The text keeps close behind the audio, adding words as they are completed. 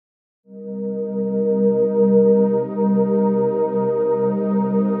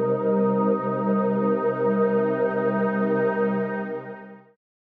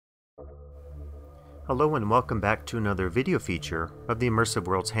Hello and welcome back to another video feature of the Immersive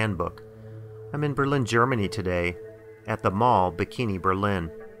Worlds Handbook. I'm in Berlin, Germany today at the mall Bikini,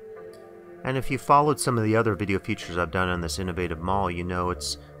 Berlin. And if you followed some of the other video features I've done on this innovative mall, you know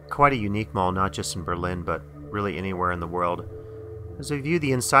it's quite a unique mall, not just in Berlin, but really anywhere in the world. As we view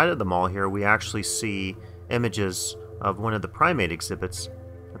the inside of the mall here, we actually see images of one of the primate exhibits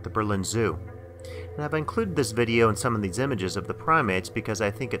at the Berlin Zoo. And I've included this video and some of these images of the primates because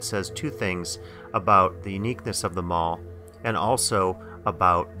I think it says two things about the uniqueness of the mall and also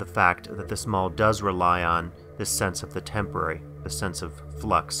about the fact that this mall does rely on this sense of the temporary, the sense of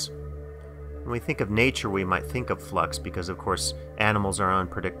flux. When we think of nature, we might think of flux because, of course, animals are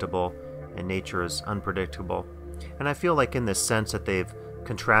unpredictable and nature is unpredictable. And I feel like in this sense that they've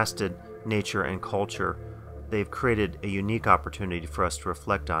contrasted nature and culture, they've created a unique opportunity for us to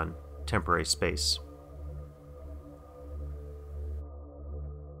reflect on temporary space.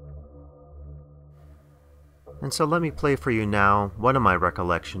 And so let me play for you now one of my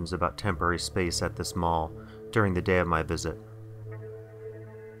recollections about temporary space at this mall during the day of my visit.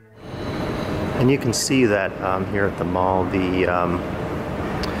 And you can see that here at the mall, the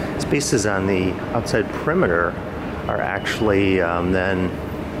spaces on the outside perimeter are actually then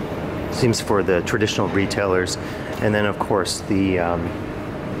seems for the traditional retailers, and then of course the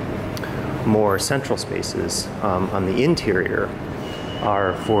more central spaces on the interior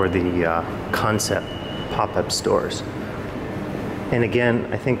are for the concept pop-up stores. And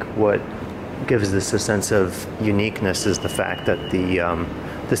again, I think what gives this a sense of uniqueness is the fact that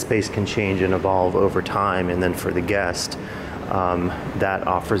the space can change and evolve over time, and then for the guest, that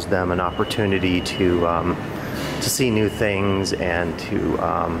offers them an opportunity to see new things and to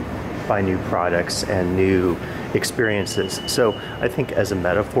buy new products and new experiences. So I think as a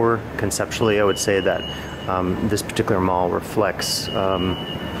metaphor, conceptually, I would say that this particular mall reflects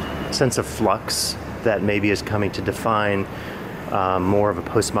a sense of flux that maybe is coming to define more of a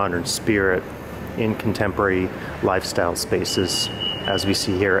postmodern spirit in contemporary lifestyle spaces, as we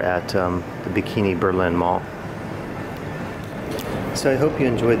see here at the Bikini Berlin Mall. So I hope you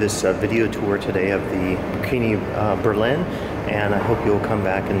enjoyed this video tour today of the Bikini Berlin, and I hope you'll come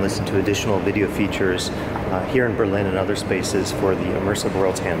back and listen to additional video features here in Berlin and other spaces for the Immersive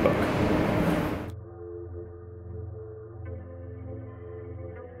Worlds Handbook.